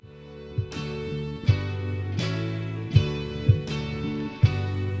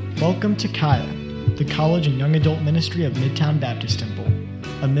Welcome to Kaya, the college and young adult ministry of Midtown Baptist Temple,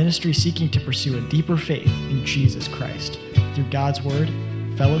 a ministry seeking to pursue a deeper faith in Jesus Christ through God's Word,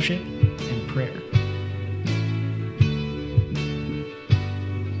 fellowship, and prayer.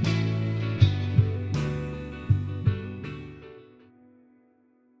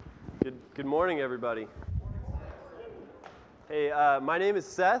 Good morning, everybody. Hey, my name is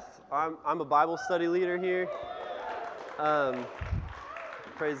Seth. I'm a Bible study leader here.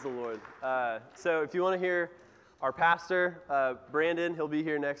 Praise the Lord. So if you want to hear our pastor, Brandon, he'll be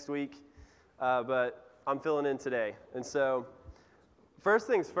here next week, but I'm filling in today. And so, first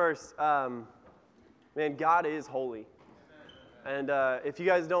things first, man, God is holy. And if you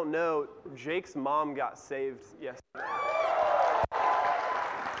guys don't know, Jake's mom got saved yesterday.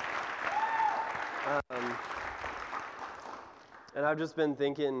 And I've just been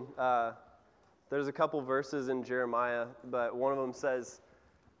thinking, there's a couple verses in Jeremiah, but one of them says,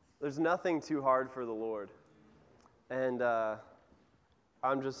 there's nothing too hard for the Lord. And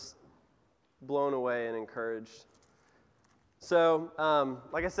I'm just blown away and encouraged. So,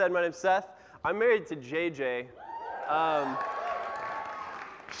 like I said, my name's Seth. I'm married to JJ.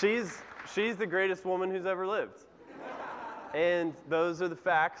 She's the greatest woman who's ever lived. And those are the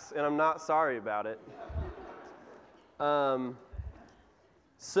facts, and I'm not sorry about it.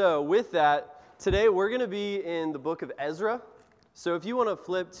 So with that, today we're going to be in the book of Ezra. So if you want to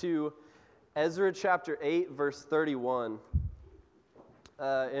flip to Ezra chapter 8, verse 31.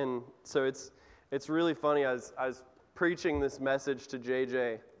 And so it's really funny. I was preaching this message to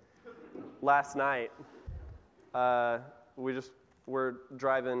JJ last night. We're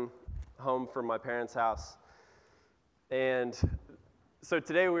driving home from my parents' house. And so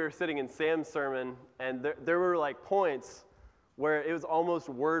today we were sitting in Sam's sermon, and there were like points where it was almost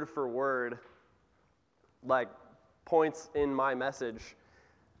word for word, like points in my message.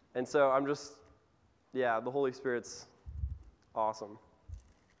 And so the Holy Spirit's awesome.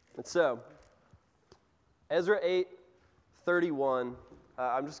 And so, Ezra 8:31,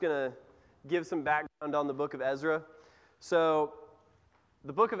 I'm just going to give some background on the book of Ezra. So,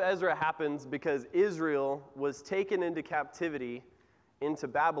 the book of Ezra happens because Israel was taken into captivity into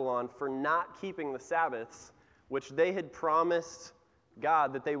Babylon for not keeping the Sabbaths, which they had promised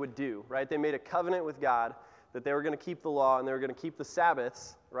God that they would do, right? They made a covenant with God that they were going to keep the law and they were going to keep the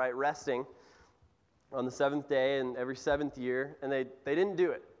Sabbaths, right, resting on the seventh day and every seventh year, and they didn't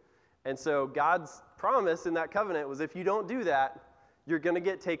do it. And so God's promise in that covenant was if you don't do that, you're going to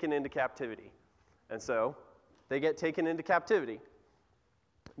get taken into captivity. And so they get taken into captivity.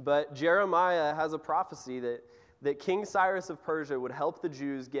 But Jeremiah has a prophecy that King Cyrus of Persia would help the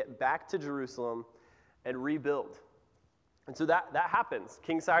Jews get back to Jerusalem and rebuild. And so that happens.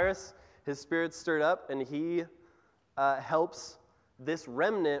 King Cyrus, his spirit's stirred up, and he helps this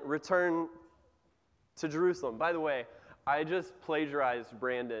remnant return to Jerusalem. By the way, I just plagiarized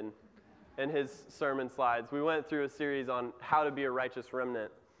Brandon in his sermon slides. We went through a series on how to be a righteous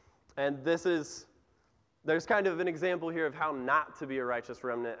remnant. And there's kind of an example here of how not to be a righteous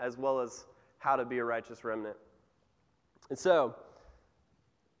remnant as well as how to be a righteous remnant. And so,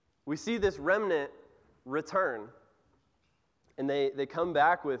 we see this remnant return. And they come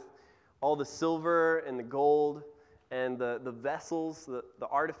back with all the silver and the gold and the vessels, the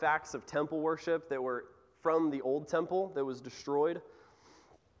artifacts of temple worship that were from the old temple that was destroyed.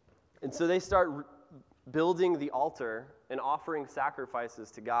 And so they start building the altar and offering sacrifices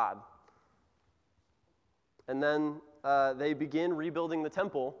to God. And then they begin rebuilding the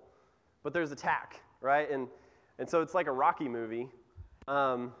temple, but there's attack, right? And so it's like a Rocky movie.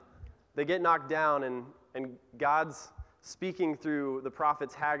 They get knocked down, and God's speaking through the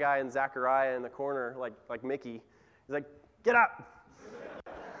prophets Haggai and Zechariah in the corner, like Mickey. He's like, get up!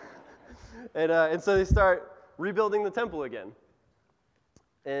 And so they start rebuilding the temple again.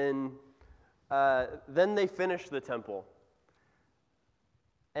 And then they finish the temple.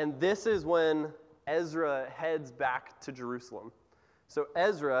 And this is when Ezra heads back to Jerusalem. So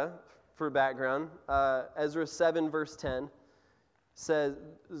Ezra, for background, Ezra 7 verse 10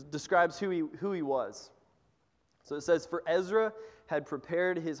 describes who he was. So it says, "For Ezra had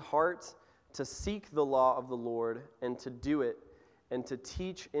prepared his heart to seek the law of the Lord and to do it, and to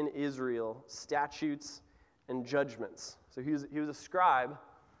teach in Israel statutes and judgments." So he was a scribe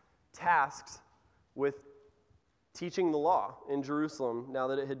tasked with teaching the law in Jerusalem now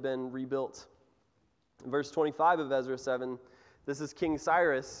that it had been rebuilt. In verse 25 of Ezra 7, this is King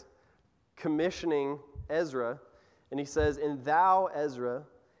Cyrus commissioning Ezra, and he says, "And thou, Ezra,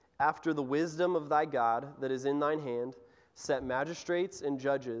 after the wisdom of thy God that is in thine hand, set magistrates and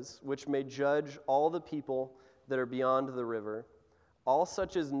judges, which may judge all the people that are beyond the river, all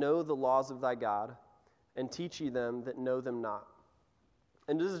such as know the laws of thy God, and teach ye them that know them not.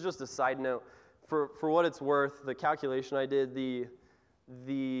 And this is just a side note. For what it's worth, the calculation I did,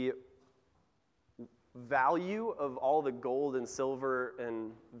 the value of all the gold and silver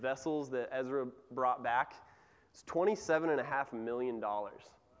and vessels that Ezra brought back is $27.5 million.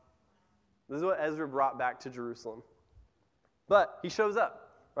 This is what Ezra brought back to Jerusalem. But he shows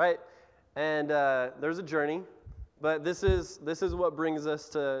up, right? And there's a journey, but this is what brings us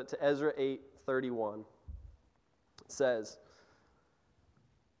to Ezra 8:31. It says,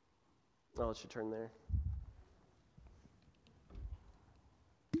 I'll let you turn there.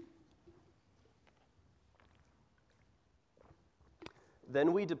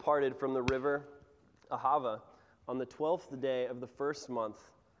 Then we departed from the river Ahava on the 12th day of the first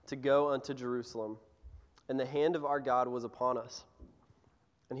month to go unto Jerusalem. And the hand of our God was upon us.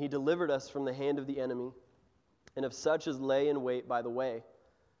 And he delivered us from the hand of the enemy, and of such as lay in wait by the way.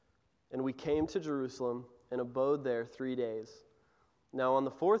 And we came to Jerusalem, and abode there 3 days. Now on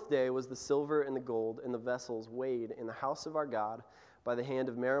the fourth day was the silver and the gold and the vessels weighed in the house of our God by the hand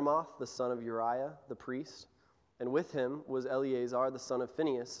of Meremoth, the son of Uriah, the priest. And with him was Eleazar, the son of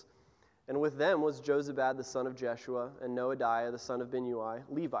Phinehas. And with them was Jozabad, the son of Jeshua, and Noadiah, the son of Binnui,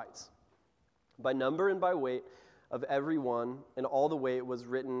 Levites, by number and by weight of every one, and all the weight was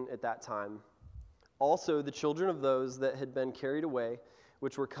written at that time. Also the children of those that had been carried away,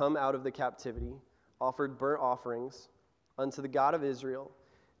 which were come out of the captivity, offered burnt offerings unto the God of Israel,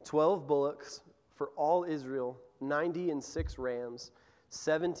 12 bullocks for all Israel, 96 rams,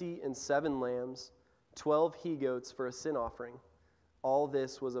 77 lambs, 12 he-goats for a sin offering. All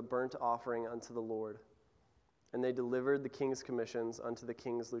this was a burnt offering unto the Lord. And they delivered the king's commissions unto the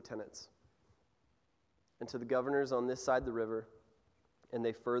king's lieutenants, and to the governors on this side the river, and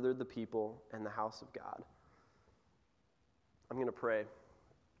they furthered the people and the house of God. I'm going to pray.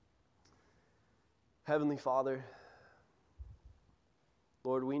 Heavenly Father,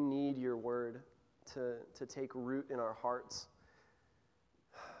 Lord, we need your word to take root in our hearts.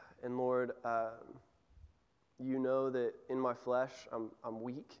 And Lord, you know that in my flesh I'm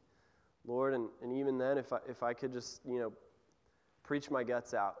weak, Lord, and even then if I could just, preach my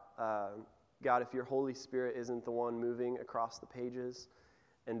guts out, God, if your Holy Spirit isn't the one moving across the pages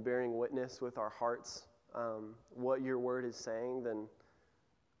and bearing witness with our hearts what your word is saying, then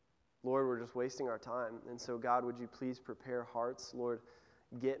Lord, we're just wasting our time. And so, God, would you please prepare hearts? Lord,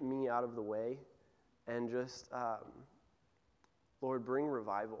 get me out of the way and just, Lord, bring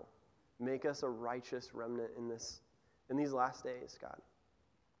revival. Make us a righteous remnant in these last days, God.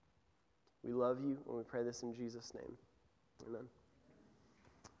 We love you, and we pray this in Jesus' name.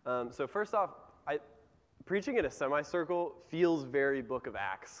 Amen. So first off, preaching in a semicircle feels very Book of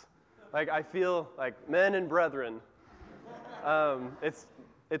Acts. Like, I feel like men and brethren.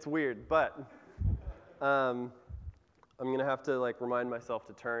 It's weird, but I'm going to have to remind myself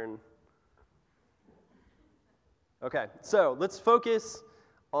to turn. Okay, so let's focus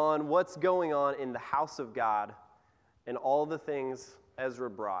on what's going on in the house of God and all the things Ezra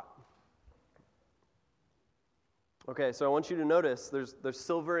brought. Okay, so I want you to notice there's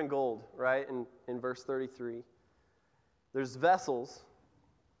silver and gold, right, in verse 33. There's vessels,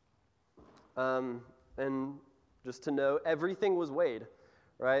 and just to know, everything was weighed,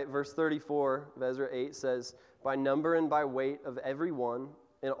 right? Verse 34 of Ezra 8 says, by number and by weight of every one,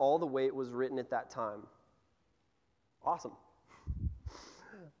 and all the weight was written at that time. Awesome.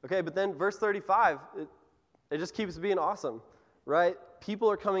 Okay, but then verse 35, it just keeps being awesome, right? People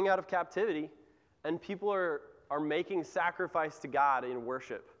are coming out of captivity, and people are making sacrifice to God in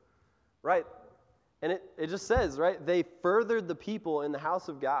worship, right? And it just says, right, they furthered the people in the house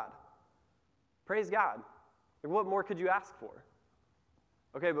of God. Praise God. What more could you ask for?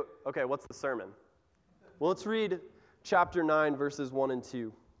 Okay, what's the sermon? Well, let's read chapter 9, verses 1 and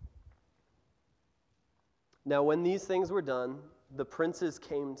 2. Now, when these things were done, the princes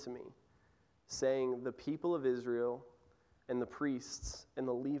came to me, saying, the people of Israel and the priests and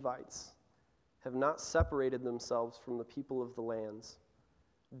the Levites have not separated themselves from the people of the lands,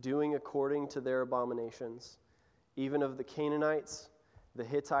 doing according to their abominations, even of the Canaanites, the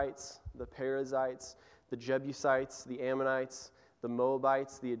Hittites, the Perizzites, the Jebusites, the Ammonites, the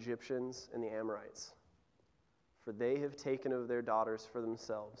Moabites, the Egyptians, and the Amorites. For they have taken of their daughters for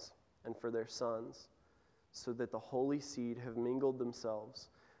themselves and for their sons, so that the holy seed have mingled themselves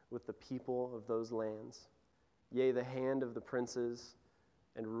with the people of those lands. Yea, the hand of the princes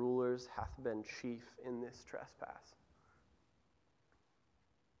and rulers hath been chief in this trespass.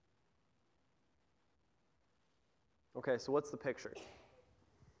 Okay, so what's the picture?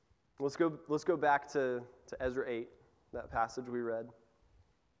 Let's go back to Ezra 8. that passage we read.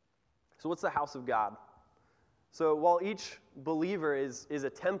 So what's the house of God? So while each believer is a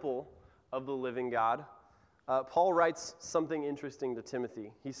temple of the living God, Paul writes something interesting to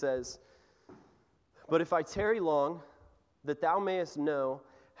Timothy. He says, "But if I tarry long, that thou mayest know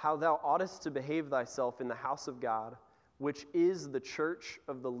how thou oughtest to behave thyself in the house of God, which is the church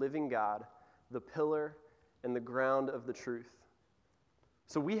of the living God, the pillar and the ground of the truth."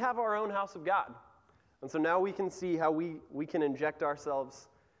 So we have our own house of God. And so now we can see how we can inject ourselves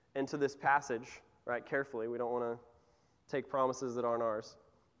into this passage, right, carefully. We don't want to take promises that aren't ours.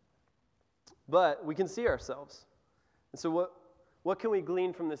 But we can see ourselves. And so what can we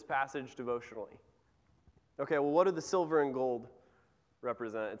glean from this passage devotionally? Okay, well, what do the silver and gold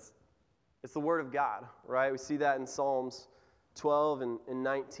represent? It's the Word of God, right? We see that in Psalms 12 and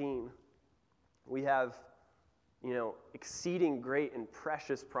 19. We have, exceeding great and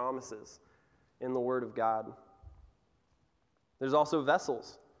precious promises in the Word of God. There's also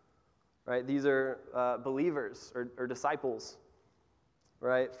vessels, right? These are believers or disciples,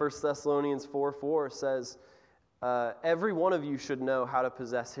 right? 1 Thessalonians 4:4 says, "Every one of you should know how to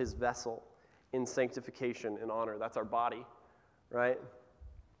possess his vessel in sanctification and honor." That's our body, right?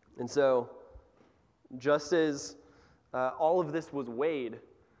 And so, just as all of this was weighed,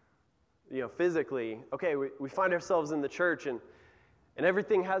 physically, okay, we find ourselves in the church and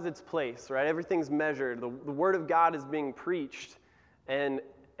everything has its place, right? Everything's measured. The Word of God is being preached, and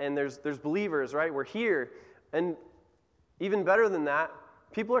there's believers, right? We're here, and even better than that,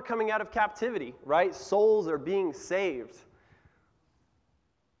 people are coming out of captivity, right? Souls are being saved.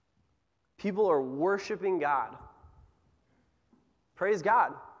 People are worshiping God. Praise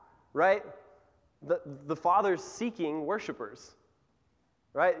God, right? The Father's seeking worshipers,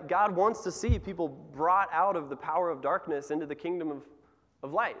 right? God wants to see people brought out of the power of darkness into the kingdom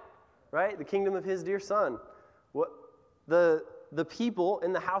of light, right? The kingdom of His dear Son. The people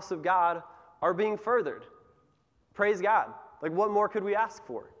in the house of God are being furthered. Praise God. Like, what more could we ask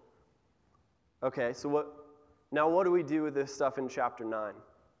for? Okay, so what do we do with this stuff in chapter 9?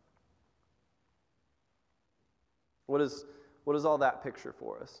 What is all that picture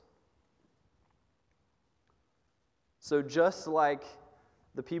for us? So just like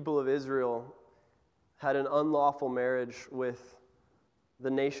the people of Israel had an unlawful marriage with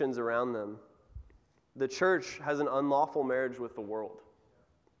the nations around them, the church has an unlawful marriage with the world.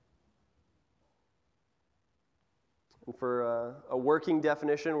 And for a working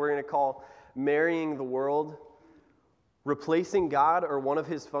definition, we're going to call marrying the world replacing God or one of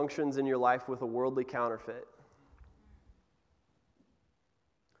His functions in your life with a worldly counterfeit.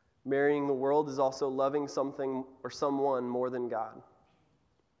 Marrying the world is also loving something or someone more than God.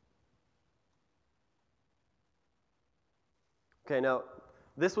 Okay, now,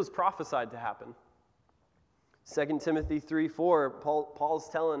 this was prophesied to happen. 2 Timothy 3:4, Paul's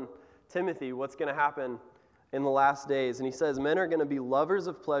telling Timothy what's going to happen in the last days. And he says, men are going to be lovers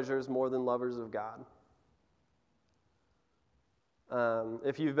of pleasures more than lovers of God.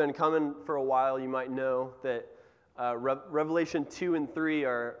 If you've been coming for a while, you might know that Revelation 2 and 3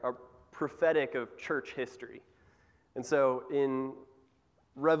 are prophetic of church history. And so in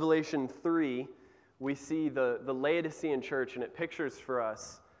Revelation 3, we see the Laodicean church, and it pictures for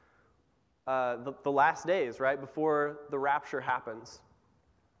us the last days, right, before the rapture happens.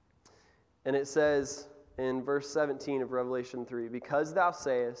 And it says in verse 17 of Revelation 3, because thou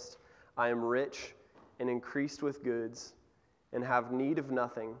sayest, I am rich and increased with goods, and have need of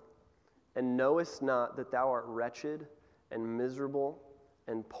nothing, and knowest not that thou art wretched and miserable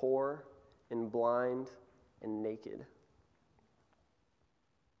and poor and blind and naked.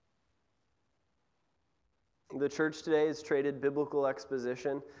 The church today has traded biblical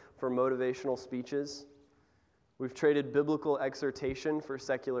exposition for motivational speeches. We've traded biblical exhortation for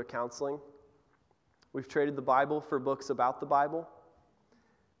secular counseling. We've traded the Bible for books about the Bible.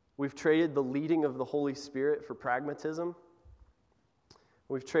 We've traded the leading of the Holy Spirit for pragmatism.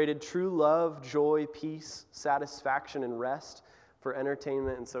 We've traded true love, joy, peace, satisfaction, and rest for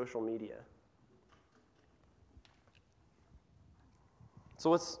entertainment and social media. So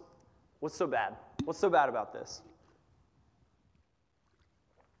what's so bad? What's so bad about this?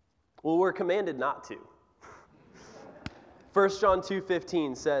 Well, we're commanded not to. 1 John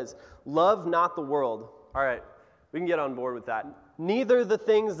 2:15 says, love not the world. All right, we can get on board with that. Neither the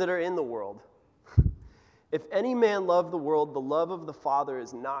things that are in the world. If any man love the world, the love of the Father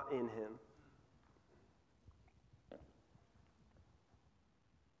is not in him.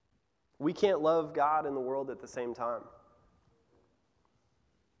 We can't love God and the world at the same time.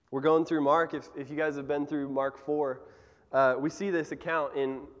 We're going through Mark. If you guys have been through Mark 4, we see this account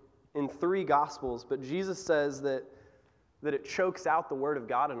in 3 Gospels. But Jesus says that that it chokes out the word of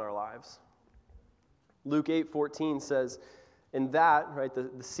God in our lives. Luke 8:14 says, "In that," right,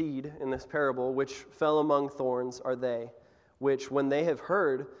 the seed in this parable, "which fell among thorns are they, which, when they have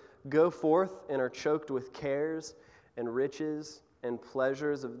heard, go forth and are choked with cares and riches and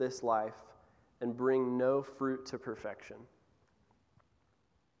pleasures of this life, and bring no fruit to perfection."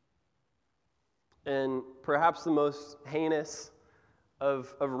 And perhaps the most heinous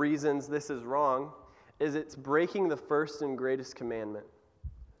of reasons this is wrong is it's breaking the first and greatest commandment.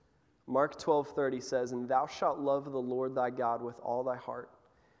 Mark 12:30 says, "And thou shalt love the Lord thy God with all thy heart,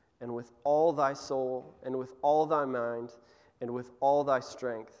 and with all thy soul, and with all thy mind, and with all thy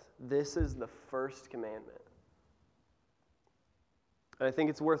strength. This is the first commandment." And I think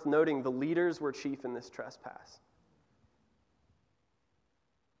it's worth noting the leaders were chief in this trespass.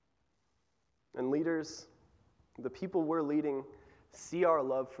 And leaders, the people we're leading, see our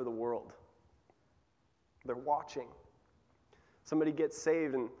love for the world. They're watching. Somebody gets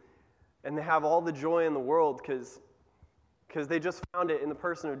saved and they have all the joy in the world because they just found it in the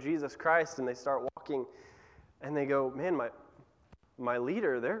person of Jesus Christ, and they start walking and they go, "Man, my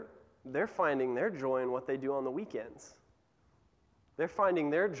leader, they're finding their joy in what they do on the weekends. They're finding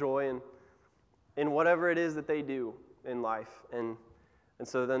their joy in whatever it is that they do in life." And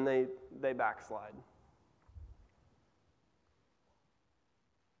so then they backslide.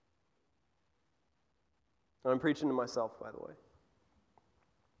 And I'm preaching to myself, by the way.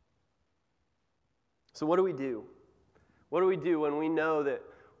 So what do we do? What do we do when we know that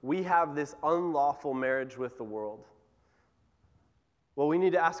we have this unlawful marriage with the world? Well, we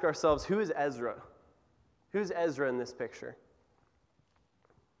need to ask ourselves, who is Ezra? Who's Ezra in this picture?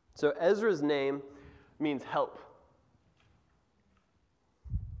 So Ezra's name means help.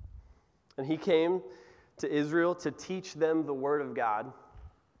 And he came to Israel to teach them the word of God.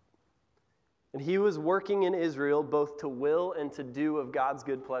 And he was working in Israel both to will and to do of God's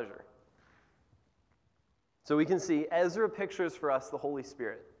good pleasure. So we can see Ezra pictures for us the Holy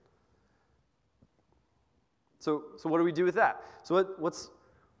Spirit. So what do we do with that? So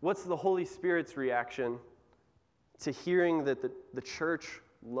what's the Holy Spirit's reaction to hearing that the church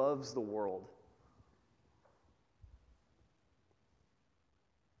loves the world?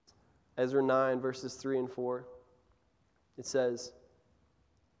 Ezra 9, verses 3 and 4, it says,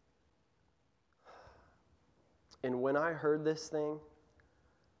 "And when I heard this thing,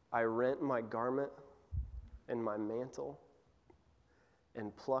 I rent my garment and my mantle,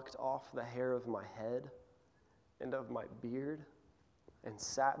 and plucked off the hair of my head and of my beard, and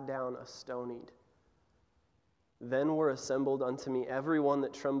sat down astonied. Then were assembled unto me every one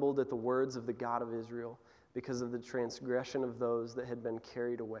that trembled at the words of the God of Israel, because of the transgression of those that had been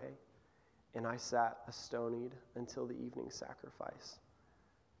carried away. And I sat astonied until the evening sacrifice."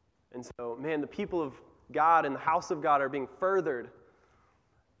 And so, man, the people of God and the house of God are being furthered.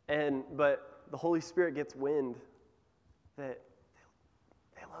 But the Holy Spirit gets wind that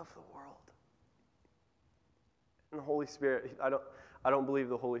they love the world. And the Holy Spirit, I don't believe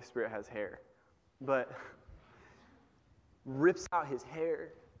the Holy Spirit has hair, but rips out his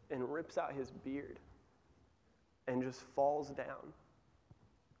hair and rips out his beard and just falls down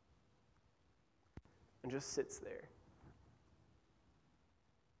and just sits there.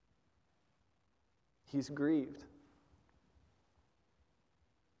 He's grieved.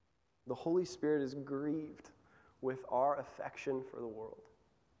 The Holy Spirit is grieved with our affection for the world.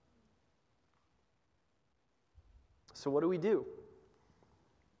 So what do we do?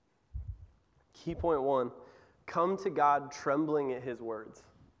 Key point 1, come to God trembling at his words.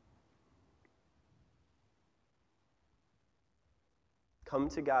 Come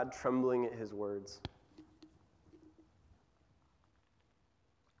to God trembling at his words.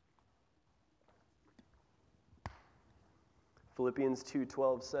 Philippians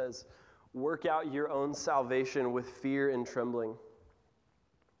 2:12 says, "Work out your own salvation with fear and trembling."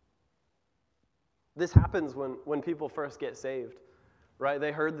 This happens when people first get saved, right?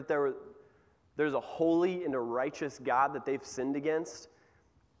 They heard that there's a holy and a righteous God that they've sinned against,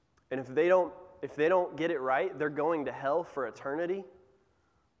 and if they don't get it right, they're going to hell for eternity,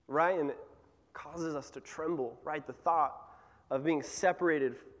 right? And it causes us to tremble, right? The thought of being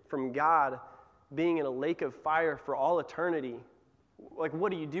separated from God, being in a lake of fire for all eternity. Like, what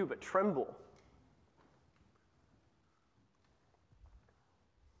do you do but tremble?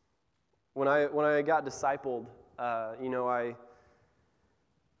 When I got discipled, I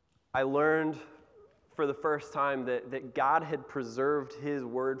learned for the first time that God had preserved his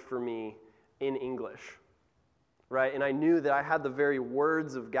word for me in English, right? And I knew that I had the very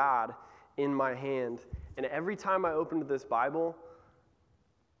words of God in my hand. And every time I opened this Bible,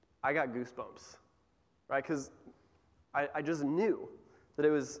 I got goosebumps, right? Because I just knew that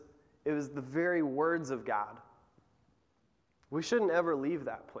it was the very words of God. We shouldn't ever leave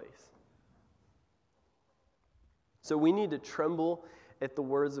that place. So we need to tremble at the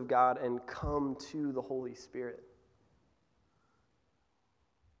words of God and come to the Holy Spirit.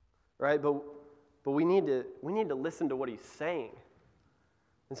 Right? But we need to listen to what he's saying.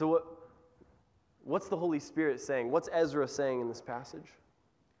 And so what's the Holy Spirit saying? What's Ezra saying in this passage?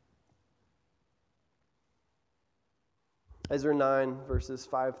 Ezra 9, verses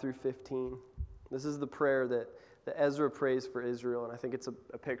 5 through 15. This is the prayer that Ezra prays for Israel, and I think it's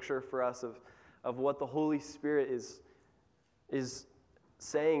a picture for us of what the Holy Spirit is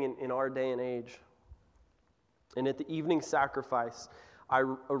saying in our day and age. And at the evening sacrifice, I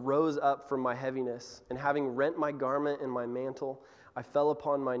arose up from my heaviness, and having rent my garment and my mantle, I fell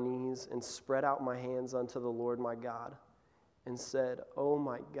upon my knees and spread out my hands unto the Lord my God, and said, O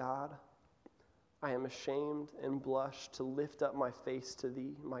my God, I am ashamed and blush to lift up my face to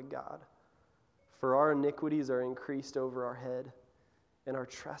thee, my God. For our iniquities are increased over our head, and our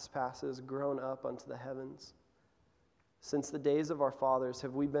trespasses grown up unto the heavens. Since the days of our fathers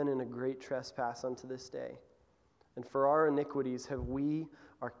have we been in a great trespass unto this day. And for our iniquities have we,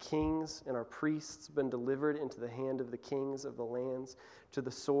 our kings and our priests, been delivered into the hand of the kings of the lands, to the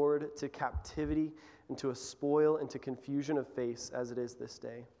sword, to captivity, and to a spoil, and to confusion of face, as it is this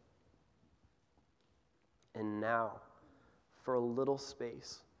day. And now, for a little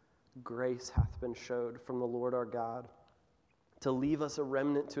space, grace hath been showed from the Lord our God, to leave us a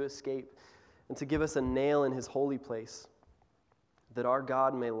remnant to escape, and to give us a nail in his holy place, that our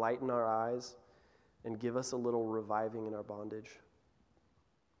God may lighten our eyes, and give us a little reviving in our bondage.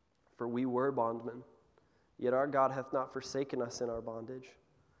 For we were bondmen, yet our God hath not forsaken us in our bondage,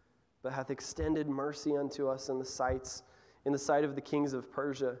 but hath extended mercy unto us in the sight of the kings of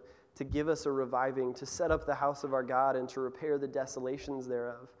Persia, to give us a reviving, to set up the house of our God, and to repair the desolations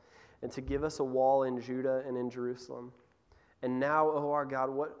thereof, and to give us a wall in Judah and in Jerusalem. And now, O our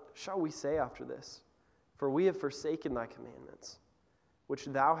God, what shall we say after this? For we have forsaken thy commandments, which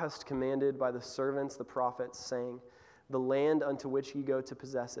thou hast commanded by the servants the prophets, saying, the land unto which ye go to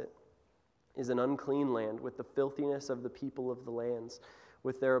possess it is an unclean land, with the filthiness of the people of the lands,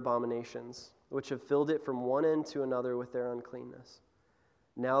 with their abominations, which have filled it from one end to another with their uncleanness.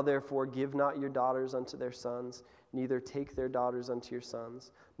 Now therefore give not your daughters unto their sons, neither take their daughters unto your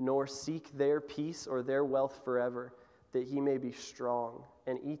sons, nor seek their peace or their wealth forever, that ye may be strong,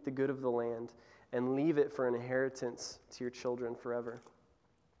 and eat the good of the land, and leave it for an inheritance to your children forever.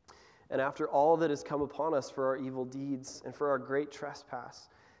 And after all that has come upon us for our evil deeds and for our great trespass,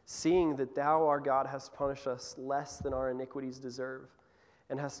 seeing that thou, our God, hast punished us less than our iniquities deserve,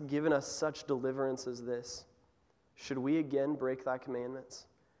 and hast given us such deliverance as this, should we again break thy commandments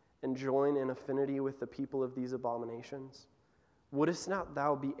and join in affinity with the people of these abominations? Wouldest not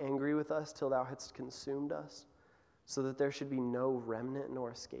thou be angry with us till thou hadst consumed us, so that there should be no remnant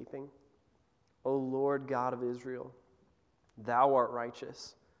nor escaping? O Lord God of Israel, thou art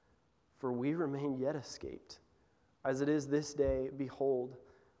righteous, for we remain yet escaped. As it is this day, behold,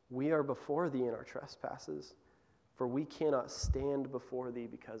 we are before thee in our trespasses, for we cannot stand before thee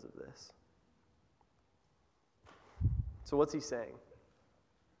because of this. So what's he saying?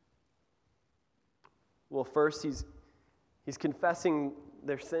 Well, first, he's confessing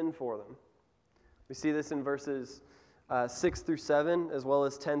their sin for them. We see this in verses 6 through 7, as well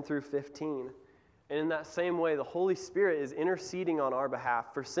as 10 through 15. And in that same way, the Holy Spirit is interceding on our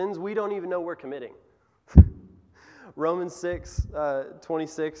behalf for sins we don't even know we're committing. Romans 6,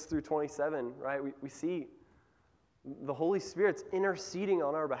 26 through 27, right? We see the Holy Spirit's interceding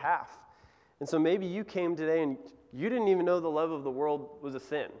on our behalf. And so maybe you came today and you didn't even know the love of the world was a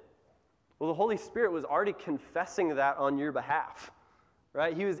sin. Well, the Holy Spirit was already confessing that on your behalf,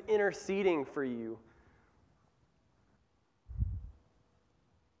 right? He was interceding for you.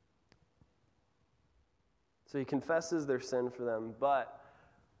 So he confesses their sin for them, but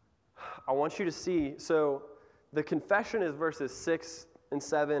I want you to see, so the confession is verses 6 and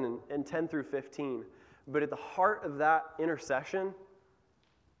 7 and 10 through 15, but at the heart of that intercession,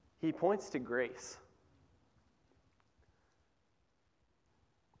 he points to grace.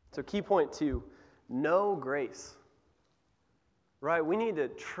 So key point 2, know grace. Right? We need to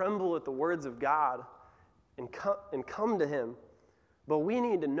tremble at the words of God and come to him, but we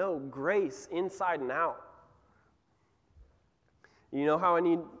need to know grace inside and out. You know how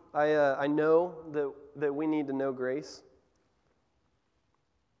I know that we need to know grace?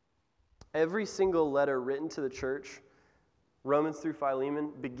 Every single letter written to the church, Romans through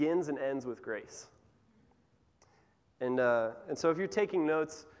Philemon, begins and ends with grace. And so if you're taking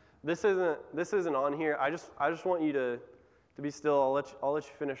notes, This isn't on here. I just want you to be still. I'll let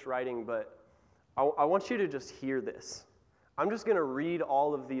you finish writing, but I want you to just hear this. I'm just going to read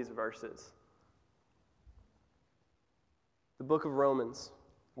all of these verses. The book of Romans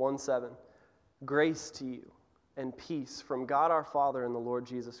 1:7. Grace to you and peace from God our Father and the Lord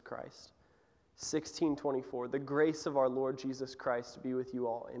Jesus Christ. 16:24. The grace of our Lord Jesus Christ be with you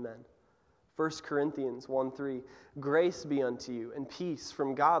all. Amen. 1 Corinthians 1:3. Grace be unto you and peace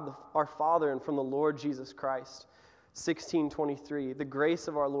from God our Father and from the Lord Jesus Christ. 16:23. The grace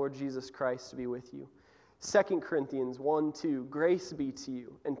of our Lord Jesus Christ be with you. 2 Corinthians 1:2. Grace be to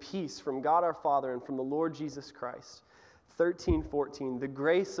you and peace from God our Father and from the Lord Jesus Christ. 13:14. The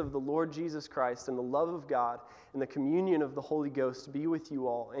grace of the Lord Jesus Christ and the love of God and the communion of the Holy Ghost be with you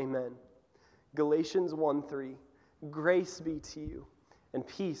all. Amen. Galatians 1:3. Grace be to you and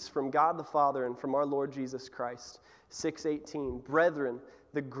peace from God the Father and from our Lord Jesus Christ. 6:18. Brethren,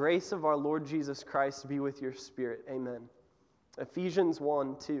 the grace of our Lord Jesus Christ be with your spirit. Amen. Ephesians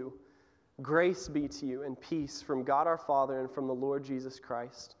 1:2. Grace be to you and peace from God our Father and from the Lord Jesus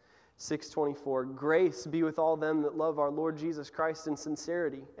Christ. 6:24. Grace be with all them that love our Lord Jesus Christ in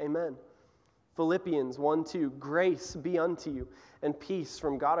sincerity. Amen. Philippians 1:2. Grace be unto you and peace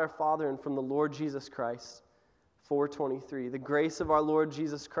from God our Father and from the Lord Jesus Christ. 4:23. The grace of our Lord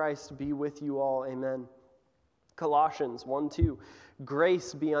Jesus Christ be with you all. Amen. Colossians 1:2.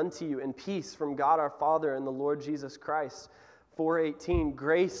 Grace be unto you and peace from God our Father and the Lord Jesus Christ. 4:18.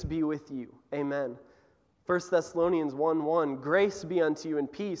 Grace be with you. Amen. 1 Thessalonians 1:1. Grace be unto you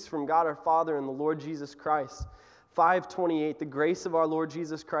and peace from God our Father and the Lord Jesus Christ. 5:28. The grace of our Lord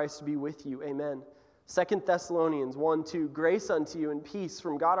Jesus Christ be with you. Amen. 2 Thessalonians 1:2. Grace unto you and peace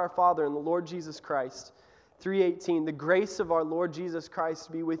from God our Father and the Lord Jesus Christ. 3:18. The grace of our Lord Jesus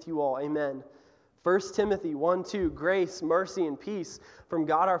Christ be with you all. Amen. 1 Timothy 1:2. Grace, mercy, and peace from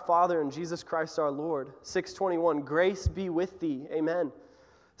God our Father and Jesus Christ our Lord. 6:21. Grace be with thee. Amen.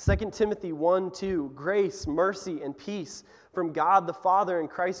 2 Timothy 1:2. Grace, mercy, and peace from God the Father and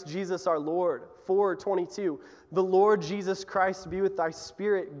Christ Jesus our Lord. 4:22. The Lord Jesus Christ be with thy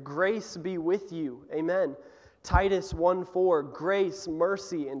spirit. Grace be with you. Amen. Titus 1:4. Grace,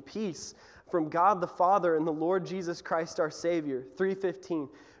 mercy, and peace from God the Father and the Lord Jesus Christ our Savior. 3:15.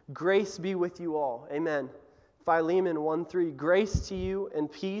 Grace be with you all. Amen. Philemon 1:3. Grace to you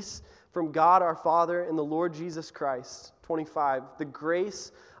and peace from God our Father and the Lord Jesus Christ. 25. The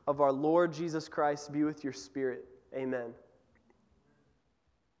grace of our Lord Jesus Christ be with your spirit. Amen.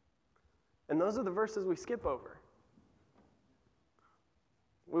 And those are the verses we skip over.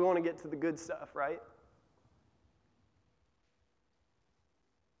 We want to get to the good stuff, right?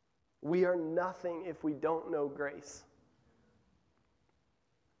 We are nothing if we don't know grace.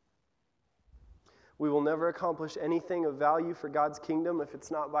 We will never accomplish anything of value for God's kingdom if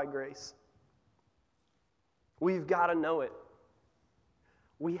it's not by grace. We've got to know it.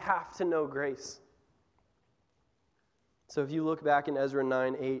 We have to know grace. So if you look back in Ezra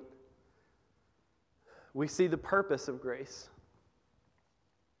 9:8, we see the purpose of grace.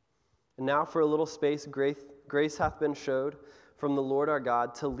 And now for a little space, grace hath been showed from the Lord our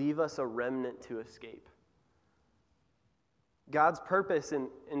God to leave us a remnant to escape. God's purpose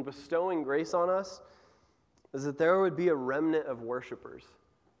in bestowing grace on us is that there would be a remnant of worshipers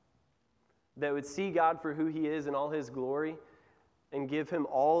that would see God for who he is in all his glory and give him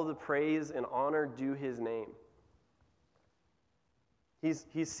all the praise and honor due his name. He's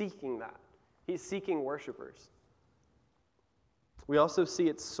seeking that. He's seeking worshipers. We also see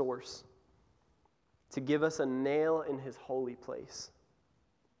its source, to give us a nail in his holy place.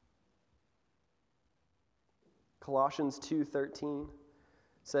 Colossians 2:13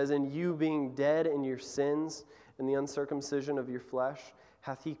 says, "And you being dead in your sins and the uncircumcision of your flesh,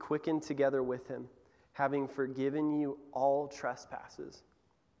 hath he quickened together with him, having forgiven you all trespasses,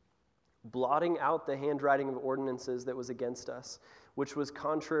 blotting out the handwriting of ordinances that was against us, which was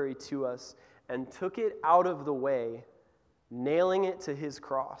contrary to us, and took it out of the way, nailing it to his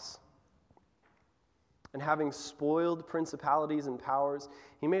cross. And having spoiled principalities and powers,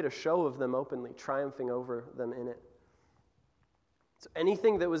 he made a show of them openly, triumphing over them in it." So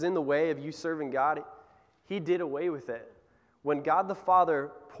anything that was in the way of you serving God, he did away with it. When God the Father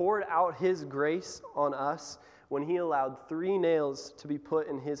poured out his grace on us, when he allowed 3 nails to be put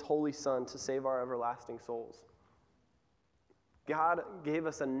in his holy Son to save our everlasting souls, God gave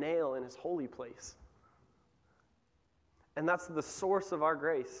us a nail in his holy place. And that's the source of our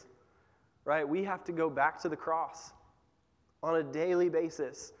grace, right? We have to go back to the cross on a daily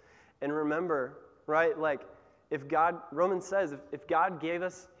basis and remember, right? Like, if God, Romans says, if God gave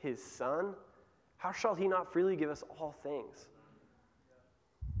us his Son, how shall he not freely give us all things?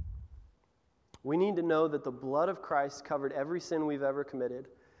 We need to know that the blood of Christ covered every sin we've ever committed,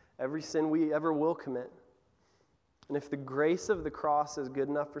 every sin we ever will commit. And if the grace of the cross is good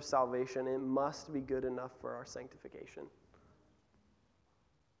enough for salvation, it must be good enough for our sanctification.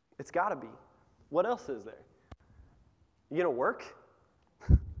 It's got to be. What else is there? You going to work?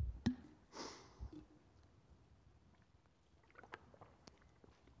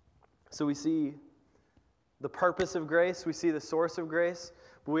 So we see the purpose of grace, we see the source of grace,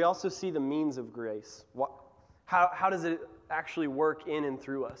 but we also see the means of grace. How does it actually work in and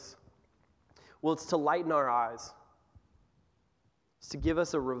through us? Well, it's to lighten our eyes. It's to give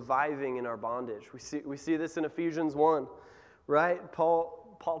us a reviving in our bondage. We see this in Ephesians 1, right?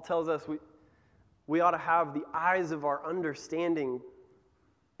 Paul tells us we ought to have the eyes of our understanding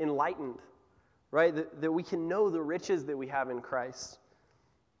enlightened, right? That we can know the riches that we have in Christ.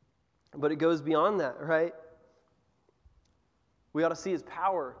 But it goes beyond that, right? We ought to see His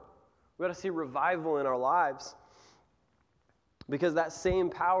power. We ought to see revival in our lives. Because that same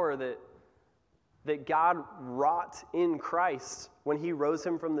power that God wrought in Christ when He rose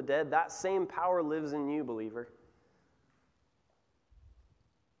Him from the dead, that same power lives in you, believer.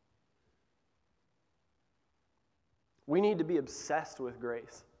 We need to be obsessed with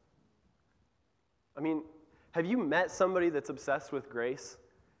grace. I mean, have you met somebody that's obsessed with grace?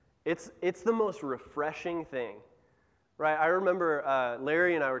 It's the most refreshing thing, right? I remember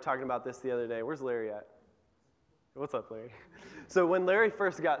Larry and I were talking about this the other day. Where's Larry at? What's up, Larry? So when Larry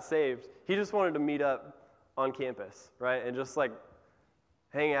first got saved, he just wanted to meet up on campus, right? And just like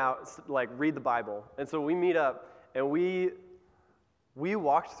hang out, like read the Bible. And so we meet up and we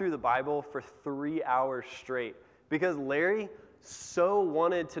walked through the Bible for 3 hours straight because Larry so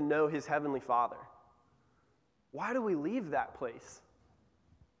wanted to know his Heavenly Father. Why do we leave that place?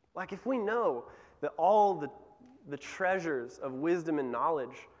 Like if we know that all the treasures of wisdom and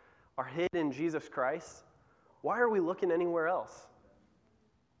knowledge are hid in Jesus Christ, why are we looking anywhere else?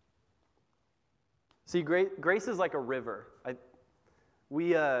 See, grace is like a river.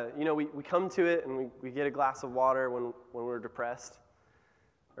 We come to it and we get a glass of water when we're depressed,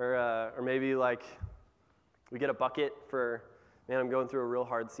 or maybe like we get a bucket for, man, I'm going through a real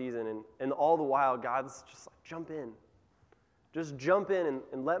hard season, and all the while God's just like, jump in. Just jump in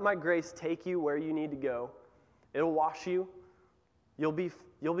and let my grace take you where you need to go. It'll wash you. You'll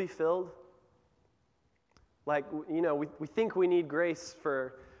be filled. Like, we think we need grace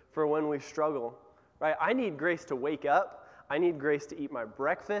for when we struggle, right? I need grace to wake up. I need grace to eat my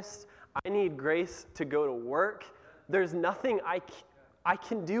breakfast. I need grace to go to work. There's nothing I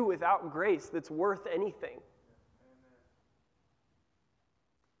can do without grace that's worth anything.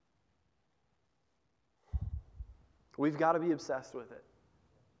 We've got to be obsessed with it.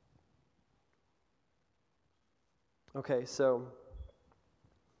 Okay, so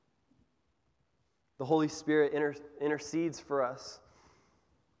the Holy Spirit intercedes for us.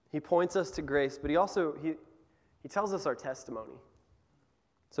 He points us to grace, but he tells us our testimony.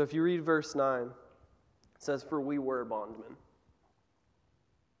 So if you read verse 9, it says, "For we were bondmen."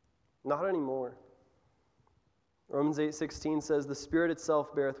 Not anymore. Romans 8:16 says, "The Spirit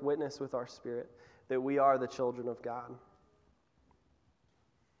itself beareth witness with our spirit that we are the children of God."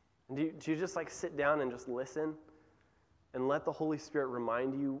 And do you just like sit down and just listen and let the Holy Spirit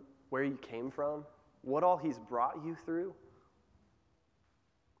remind you where you came from, what all He's brought you through?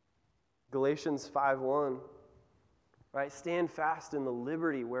 Galatians 5:1, right? "Stand fast in the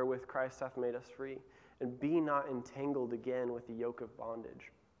liberty wherewith Christ hath made us free, and be not entangled again with the yoke of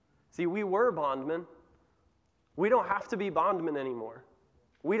bondage." See, we were bondmen. We don't have to be bondmen anymore.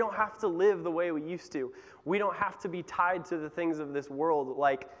 We don't have to live the way we used to. We don't have to be tied to the things of this world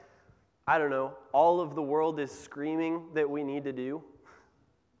like, I don't know, all of the world is screaming that we need to do.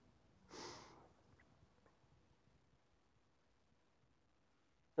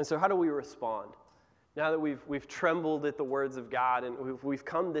 And so how do we respond? Now that we've trembled at the words of God and we've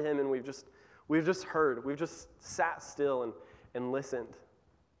come to Him and we've just heard, we've just sat still and listened.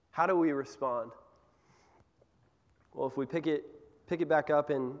 How do we respond? Well, if we pick it back up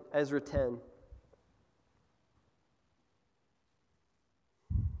in Ezra 10,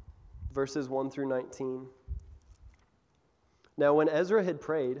 verses 1 through 19. "Now when Ezra had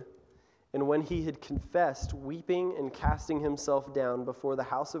prayed, and when he had confessed, weeping and casting himself down before the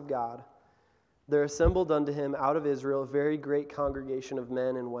house of God, there assembled unto him out of Israel a very great congregation of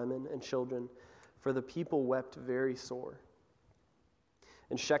men and women and children, for the people wept very sore.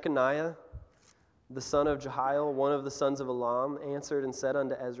 And Shechaniah, the son of Jehiel, one of the sons of Elam, answered and said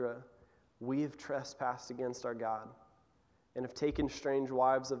unto Ezra, We have trespassed against our God, and have taken strange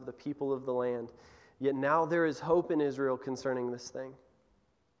wives of the people of the land. Yet now there is hope in Israel concerning this thing.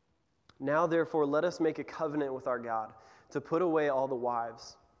 Now therefore let us make a covenant with our God, to put away all the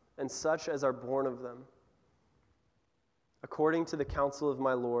wives, and such as are born of them, according to the counsel of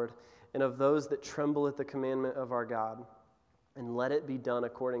my Lord, and of those that tremble at the commandment of our God, and let it be done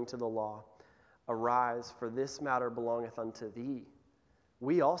according to the law. Arise, for this matter belongeth unto thee.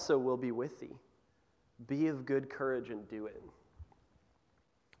 We also will be with thee. Be of good courage and do it.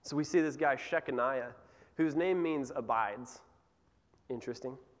 So we see this guy Shechaniah, whose name means abides.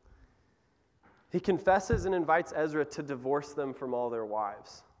 Interesting. He confesses and invites Ezra to divorce them from all their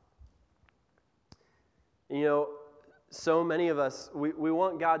wives. You know, so many of us, we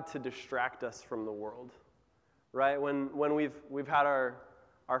want God to distract us from the world, right? When we've had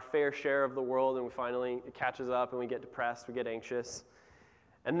our fair share of the world and it catches up and we get depressed, we get anxious.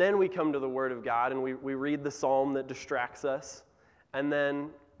 And then we come to the Word of God and we read the psalm that distracts us. And then,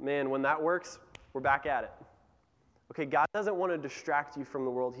 man, when that works, we're back at it. Okay, God doesn't want to distract you from the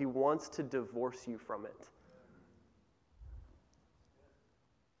world. He wants to divorce you from it.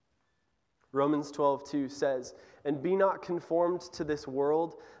 Romans 12:2 says, "And be not conformed to this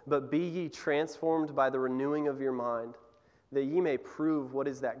world, but be ye transformed by the renewing of your mind, that ye may prove what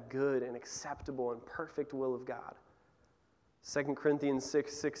is that good and acceptable and perfect will of God." 2 Corinthians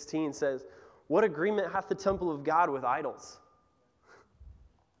 6:16 says, "What agreement hath the temple of God with idols?"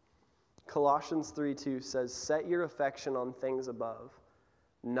 Colossians 3:2 says, "Set your affection on things above,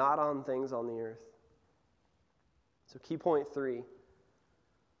 not on things on the earth." So key point 3,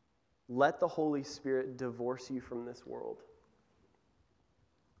 let the Holy Spirit divorce you from this world.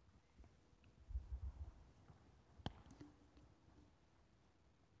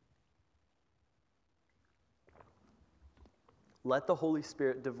 Let the Holy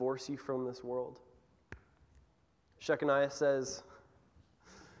Spirit divorce you from this world. Shechaniah says,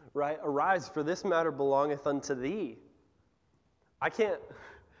 right, arise, for this matter belongeth unto thee. I can't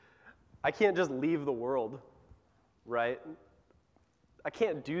just leave the world, right? I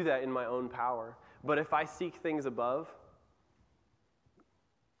can't do that in my own power. But if I seek things above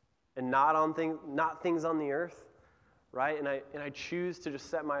and not things on the earth, right? And I choose to just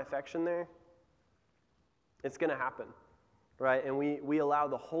set my affection there, it's going to happen, right? And we allow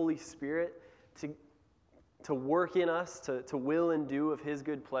the Holy Spirit to work in us, to will and do of His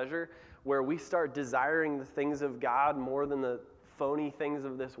good pleasure, where we start desiring the things of God more than the phony things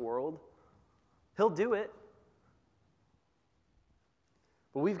of this world. He'll do it.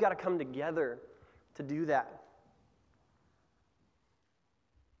 But we've got to come together to do that.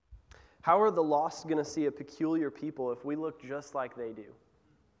 How are the lost going to see a peculiar people if we look just like they do?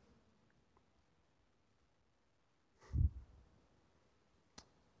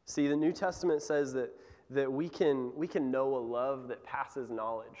 See, the New Testament says that we can know a love that passes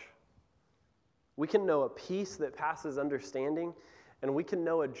knowledge. We can know a peace that passes understanding, and we can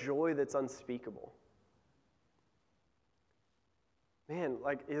know a joy that's unspeakable. Man,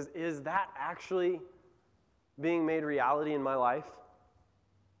 like, is that actually being made reality in my life?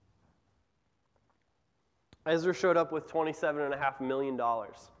 Ezra showed up with $27.5 million. The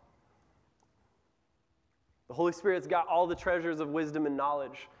Holy Spirit's got all the treasures of wisdom and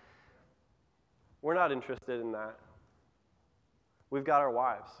knowledge. We're not interested in that. We've got our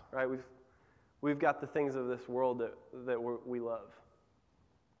wives, right? We've got the things of this world that we love.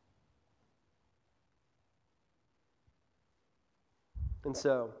 And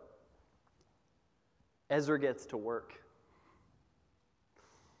so, Ezra gets to work.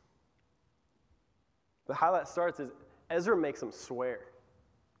 But how that starts is Ezra makes them swear.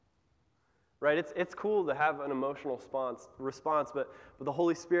 Right? It's cool to have an emotional response, but the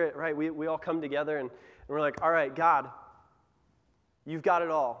Holy Spirit, right, we all come together and we're like, all right, God, you've got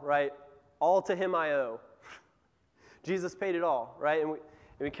it all, right? All to Him I owe. Jesus paid it all, right? And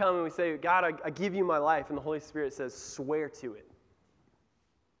we come and we say, God, I give you my life. And the Holy Spirit says, swear to it.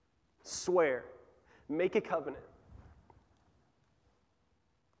 Swear. Make a covenant.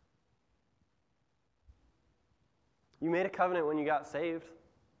 You made a covenant when you got saved.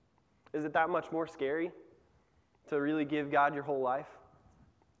 Is it that much more scary to really give God your whole life?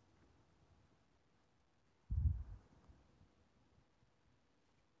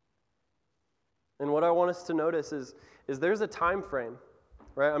 And what I want us to notice is there's a time frame,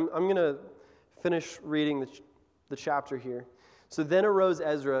 right? I'm going to finish reading the chapter here. So then arose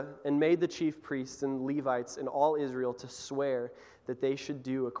Ezra and made the chief priests and Levites and all Israel to swear that they should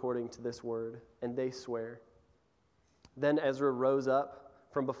do according to this word, and they swear. Then Ezra rose up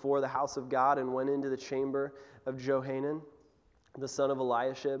from before the house of God and went into the chamber of Johanan, the son of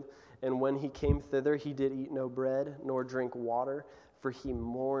Eliashib. And when he came thither, he did eat no bread, nor drink water, for he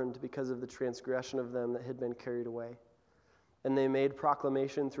mourned because of the transgression of them that had been carried away. And they made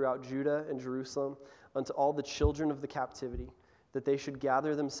proclamation throughout Judah and Jerusalem unto all the children of the captivity, that they should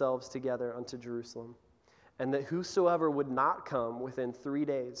gather themselves together unto Jerusalem, and that whosoever would not come within 3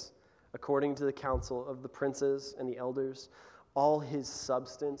 days, according to the counsel of the princes and the elders, all his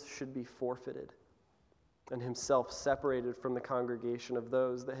substance should be forfeited, and himself separated from the congregation of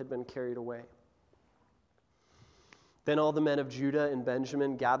those that had been carried away. Then all the men of Judah and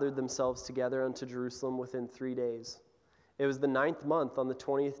Benjamin gathered themselves together unto Jerusalem within 3 days. It was the 9th month on the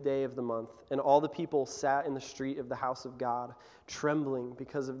 20th day of the month, and all the people sat in the street of the house of God, trembling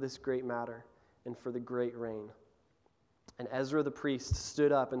because of this great matter, and for the great rain. And Ezra the priest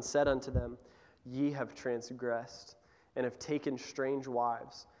stood up and said unto them, Ye have transgressed, and have taken strange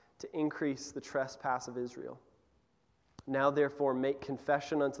wives, to increase the trespass of Israel. Now therefore make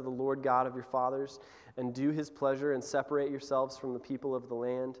confession unto the Lord God of your fathers, and do his pleasure, and separate yourselves from the people of the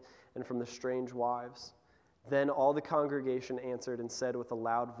land, and from the strange wives. Then all the congregation answered and said with a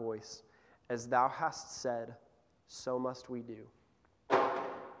loud voice, As thou hast said, so must we do.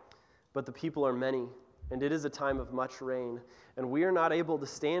 But the people are many, and it is a time of much rain, and we are not able to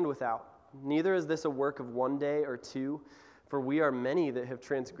stand without. Neither is this a work of 1 day or 2, for we are many that have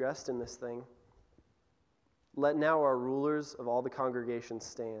transgressed in this thing. Let now our rulers of all the congregation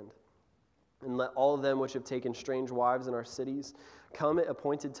stand, and let all of them which have taken strange wives in our cities come at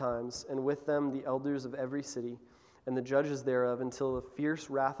appointed times, and with them the elders of every city, and the judges thereof, until the fierce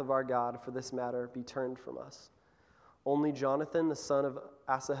wrath of our God for this matter be turned from us. Only Jonathan the son of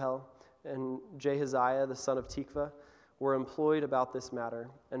Asahel, and Jahaziah the son of Tikva, were employed about this matter,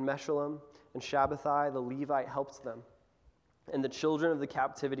 and Meshullam and Shabbathai the Levite helped them. And the children of the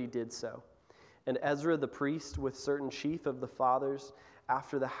captivity did so. And Ezra the priest with certain chief of the fathers,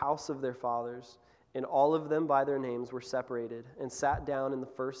 after the house of their fathers, and all of them by their names were separated, and sat down in the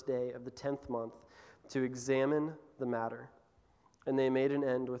first day of the 10th month to examine the matter. And they made an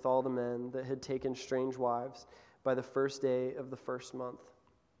end with all the men that had taken strange wives by the first day of the first month.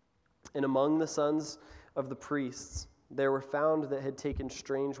 And among the sons of the priests there were found that had taken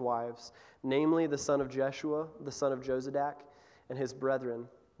strange wives, namely the son of Jeshua, the son of Jozadak, and his brethren,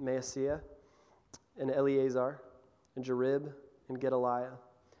 Maaseiah, and Eleazar, and Jarib, and Gedaliah.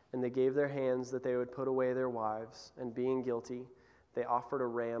 And they gave their hands that they would put away their wives, and being guilty, they offered a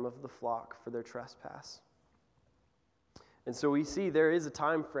ram of the flock for their trespass. And so we see there is a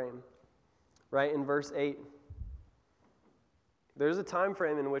time frame, right, in verse 8. There's a time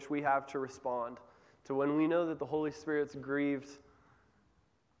frame in which we have to respond to when we know that the Holy Spirit's grieved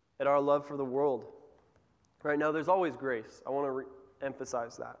at our love for the world. Right now, there's always grace. I want to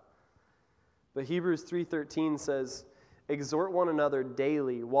emphasize that. But Hebrews 3:13 says, Exhort one another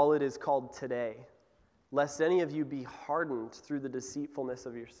daily while it is called today, lest any of you be hardened through the deceitfulness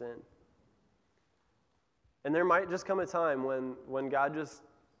of your sin. And there might just come a time when God just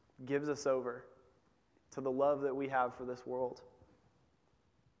gives us over to the love that we have for this world.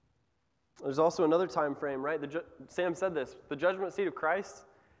 There's also another time frame, right? Sam said this, the judgment seat of Christ,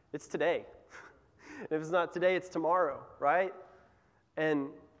 it's today. If it's not today, it's tomorrow, right? And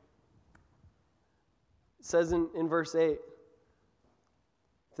it says in verse 8,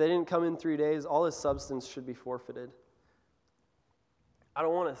 if they didn't come in 3 days, all his substance should be forfeited. I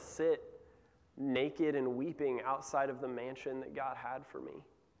don't want to sit naked and weeping outside of the mansion that God had for me.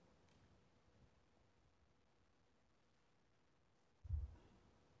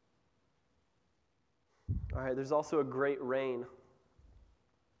 All right, there's also a great rain.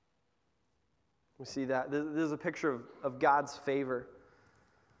 We see that. This is a picture of God's favor.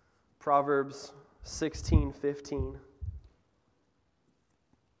 Proverbs 16:15.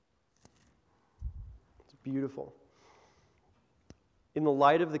 It's beautiful. In the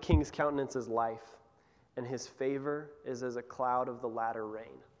light of the king's countenance is life, and his favor is as a cloud of the latter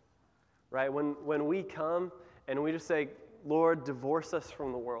rain. Right? When we come and we just say, Lord, divorce us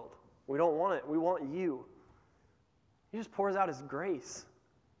from the world. We don't want it. We want you. He just pours out his grace.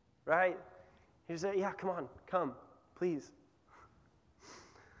 Right? He just says, yeah, come, please.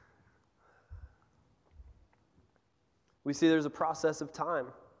 We see there's a process of time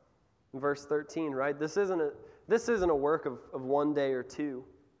in verse 13, right? This isn't a work of 1 day or 2.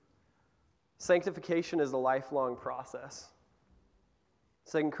 Sanctification is a lifelong process.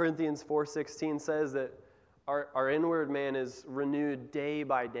 2 Corinthians 4:16 says that our inward man is renewed day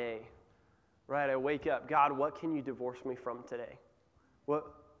by day. Right? I wake up, God, what can you divorce me from today?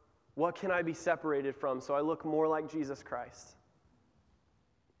 What can I be separated from so I look more like Jesus Christ?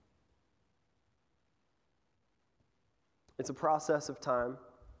 It's a process of time,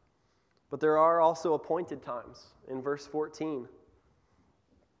 but there are also appointed times in verse 14.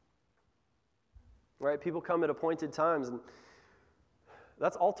 Right? People come at appointed times,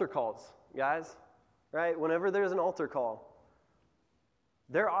 That's altar calls, guys, right? Whenever there's an altar call,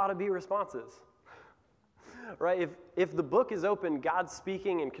 there ought to be responses, right? If the book is open, God's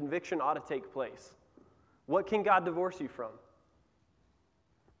speaking and conviction ought to take place. What can God divorce you from?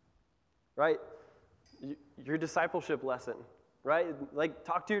 Right? Your discipleship lesson, right? Like,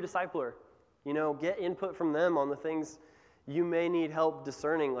 talk to your discipler. Get input from them on the things you may need help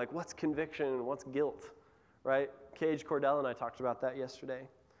discerning, like what's conviction and what's guilt, right? Cage Cordell and I talked about that yesterday.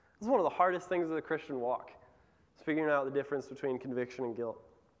 This is one of the hardest things of the Christian walk, is figuring out the difference between conviction and guilt.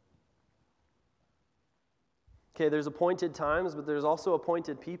 Okay, there's appointed times, but there's also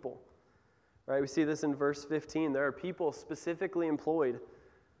appointed people, right? We see this in verse 15. There are people specifically employed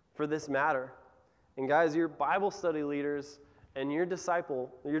for this matter. And guys, your Bible study leaders and your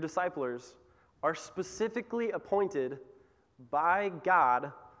disciplers are specifically appointed by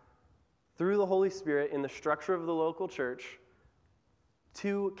God through the Holy Spirit in the structure of the local church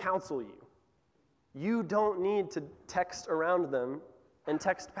to counsel you. You don't need to text around them and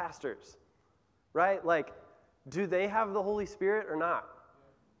text pastors, right? Like, do they have the Holy Spirit or not?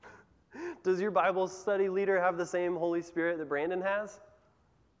 Does your Bible study leader have the same Holy Spirit that Brandon has?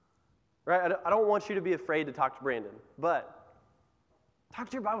 Right? I don't want you to be afraid to talk to Brandon, but talk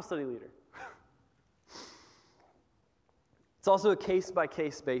to your Bible study leader. It's also a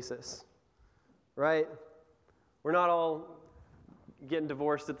case-by-case basis, right? We're not all getting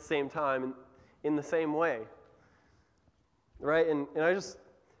divorced at the same time in the same way, right? And this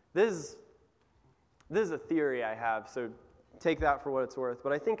is a theory I have, so take that for what it's worth.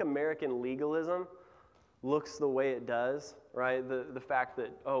 But I think American legalism looks the way it does, right? The fact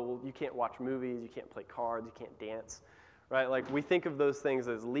that, you can't watch movies, you can't play cards, you can't dance, right? Like, we think of those things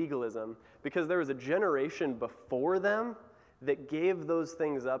as legalism because there was a generation before them that gave those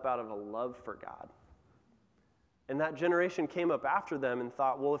things up out of a love for God. And that generation came up after them and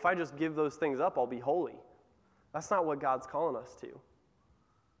thought, well, if I just give those things up, I'll be holy. That's not what God's calling us to.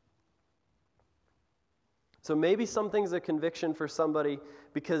 So maybe something's a conviction for somebody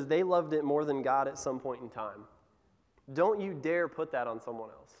because they loved it more than God at some point in time. Don't you dare put that on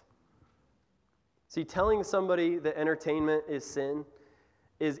someone else. See, telling somebody that entertainment is sin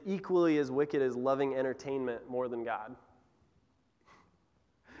is equally as wicked as loving entertainment more than God.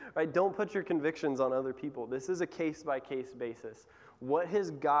 Right? Don't put your convictions on other people. This is a case-by-case basis. What has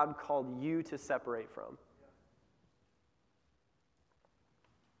God called you to separate from?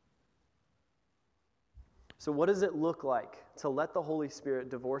 So what does it look like to let the Holy Spirit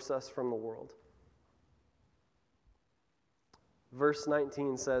divorce us from the world? Verse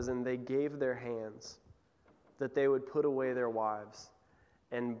 19 says, "And they gave their hands that they would put away their wives,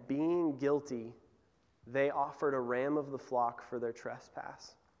 and being guilty, they offered a ram of the flock for their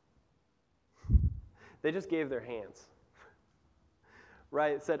trespass." They just gave their hands,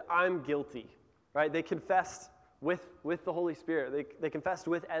 right? It said, "I'm guilty," right? They confessed with the Holy Spirit. They confessed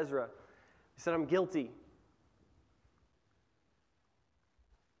with Ezra. They said, "I'm guilty."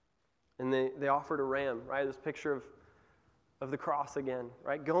 And they offered a ram, right? This picture of the cross again,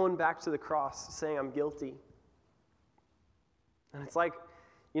 right? Going back to the cross, saying, "I'm guilty." And it's like,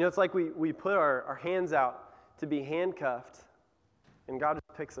 we put our hands out to be handcuffed, and God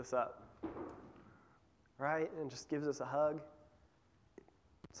just picks us up, right? And just gives us a hug.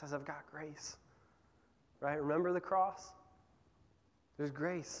 Says, "I've got grace," right? Remember the cross? There's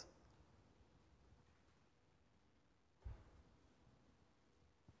grace.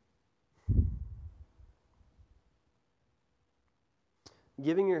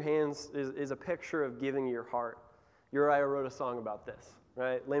 Giving your hands is a picture of giving your heart. Uriah wrote a song about this,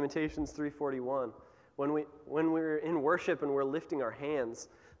 right? Lamentations 3:41. When we're in worship and we're lifting our hands,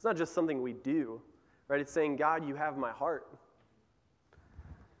 it's not just something we do, right? It's saying, "God, you have my heart."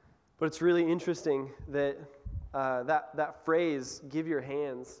 But it's really interesting that that phrase, "give your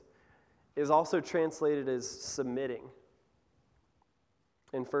hands," is also translated as submitting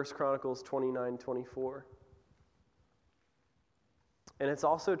in 1 Chronicles 29:24. And it's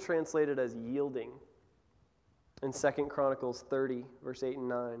also translated as yielding in 2 Chronicles 30, verse 8 and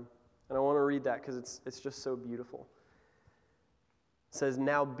 9. And I want to read that because it's just so beautiful. It says,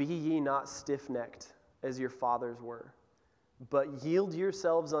 "Now be ye not stiff-necked as your fathers were, but yield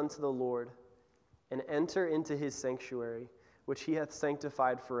yourselves unto the Lord, and enter into his sanctuary, which he hath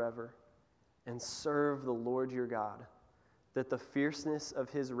sanctified forever, and serve the Lord your God, that the fierceness of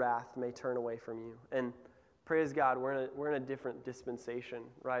his wrath may turn away from you." And praise God, we're in a different dispensation,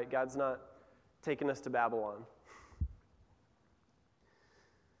 right? God's not taking us to Babylon.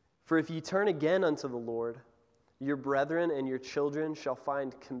 "For if ye turn again unto the Lord, your brethren and your children shall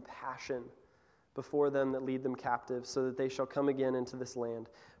find compassion before them that lead them captive, so that they shall come again into this land.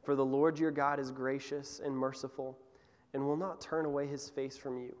 For the Lord your God is gracious and merciful, and will not turn away his face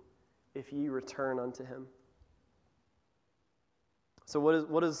from you, if ye return unto him. So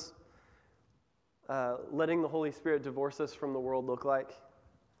what does letting the Holy Spirit divorce us from the world look like?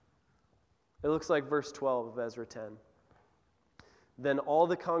 It looks like verse 12 of Ezra 10. Then all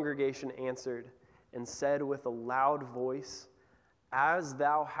the congregation answered and said with a loud voice, As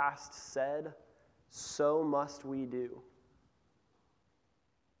thou hast said, so must we do.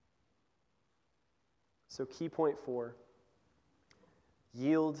 So key point 4,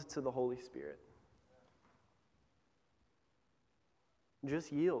 yield to the Holy Spirit.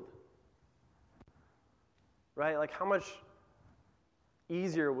 Just yield. Right? Like, how much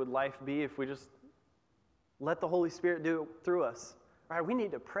easier would life be if we just let the Holy Spirit do it through us? Right? We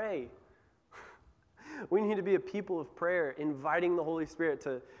need to pray. We need to be a people of prayer, inviting the Holy Spirit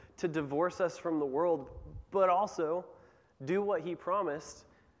to divorce us from the world, but also do what he promised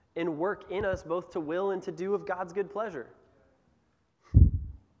and work in us both to will and to do of God's good pleasure.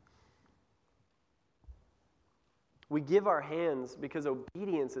 We give our hands because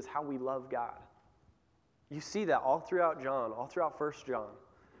obedience is how we love God. You see that all throughout John, all throughout 1 John,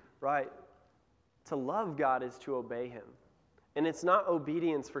 right? To love God is to obey him. And it's not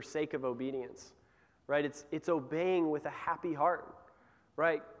obedience for sake of obedience, right? It's obeying with a happy heart,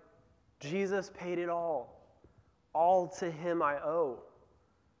 right? Jesus paid it all. All to him I owe,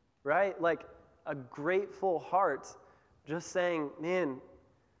 right? Like a grateful heart just saying, man,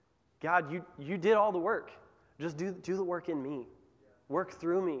 God, you did all the work. Just do the work in me. Work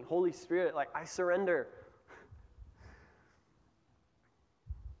through me. Holy Spirit, like I surrender.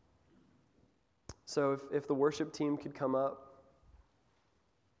 So if the worship team could come up.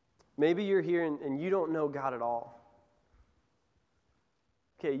 Maybe you're here and you don't know God at all.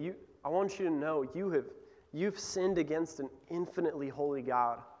 Okay, I want you to know you've sinned against an infinitely holy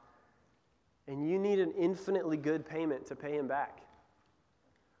God. And you need an infinitely good payment to pay him back.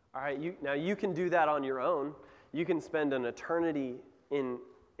 All right, now you can do that on your own. You can spend an eternity in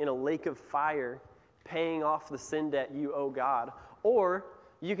a lake of fire paying off the sin debt you owe God. Or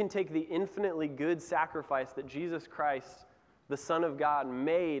you can take the infinitely good sacrifice that Jesus Christ, the Son of God,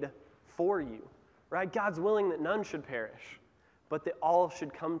 made for you. Right? God's willing that none should perish, but that all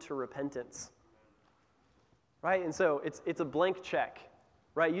should come to repentance. Right? And so it's a blank check.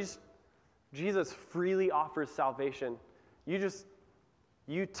 Right? Jesus freely offers salvation.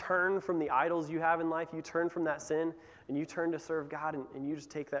 You turn from the idols you have in life, you turn from that sin, and you turn to serve God, and you just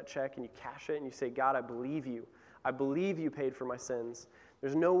take that check and you cash it and you say, God, I believe you. I believe you paid for my sins.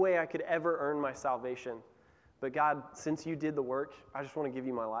 There's no way I could ever earn my salvation. But God, since you did the work, I just want to give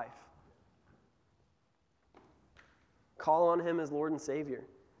you my life. Call on him as Lord and Savior.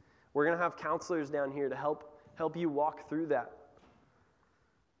 We're going to have counselors down here to help you walk through that.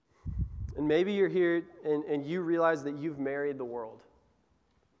 And maybe you're here and you realize that you've married the world.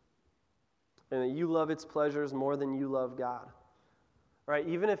 And that you love its pleasures more than you love God. Right?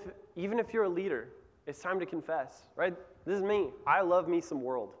 Even if you're a leader, it's time to confess. Right? This is me. I love me some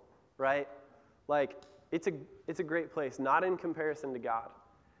world. Right? Like, it's a great place, not in comparison to God.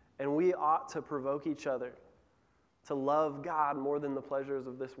 And we ought to provoke each other to love God more than the pleasures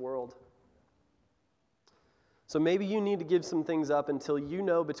of this world. So maybe you need to give some things up until you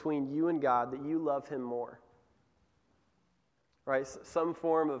know between you and God that you love him more. Right? Some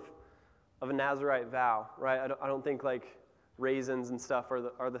form of a Nazirite vow, right? I don't think like raisins and stuff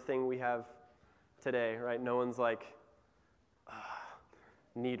are the thing we have today, right? No one's like,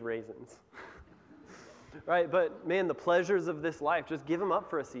 need raisins. Right? But man, the pleasures of this life, just give them up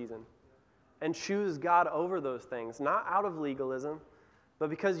for a season and choose God over those things, not out of legalism, but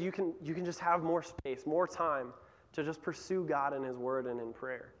because you can just have more space, more time to just pursue God in his word and in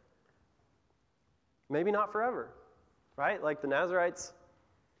prayer. Maybe not forever, right? Like the Nazirites,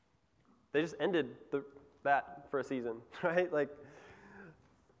 they just ended that for a season, right?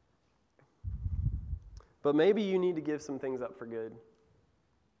 But maybe you need to give some things up for good.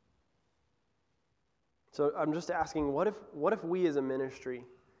 So I'm just asking, what if we as a ministry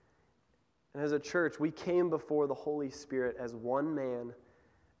and as a church, we came before the Holy Spirit as one man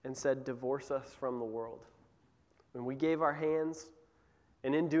and said, divorce us from the world. When we gave our hands,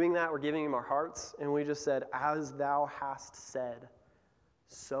 and in doing that, we're giving him our hearts, and we just said, as thou hast said,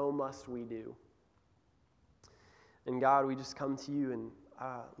 so must we do. And God, we just come to you, and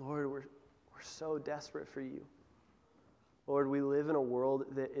Lord, we're so desperate for you. Lord, we live in a world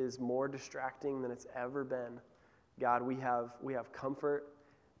that is more distracting than it's ever been. God, we have comfort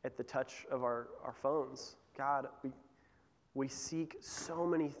at the touch of our phones. God, We seek so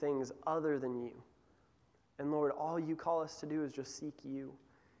many things other than you. And Lord, all you call us to do is just seek you.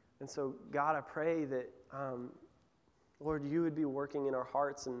 And so, God, I pray that, Lord, you would be working in our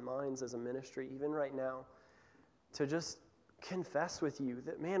hearts and minds as a ministry, even right now, to just confess with you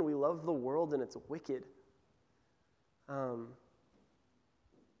that, man, we love the world and it's wicked.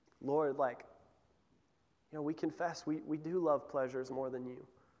 Lord, we confess we do love pleasures more than you,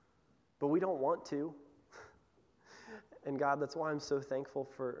 but we don't want to. And God, that's why I'm so thankful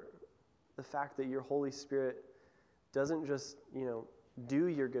for the fact that your Holy Spirit doesn't just, do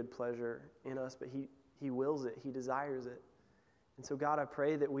your good pleasure in us, but he wills it, he desires it. And so God, I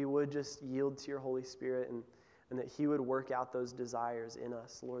pray that we would just yield to your Holy Spirit and that he would work out those desires in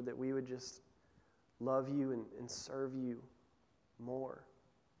us, Lord, that we would just love you and serve you more.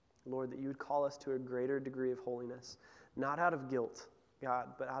 Lord, that you would call us to a greater degree of holiness, not out of guilt, God,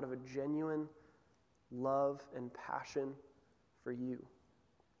 but out of a genuine love and passion for you.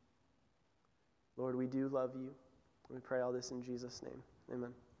 Lord, we do love you. We pray all this in Jesus' name.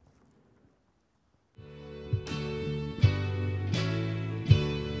 Amen.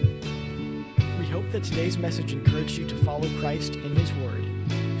 We hope that today's message encouraged you to follow Christ in his word.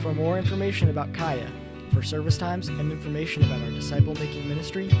 For more information about Kaya, for service times, and information about our disciple-making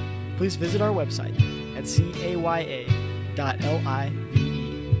ministry, please visit our website at caya.live.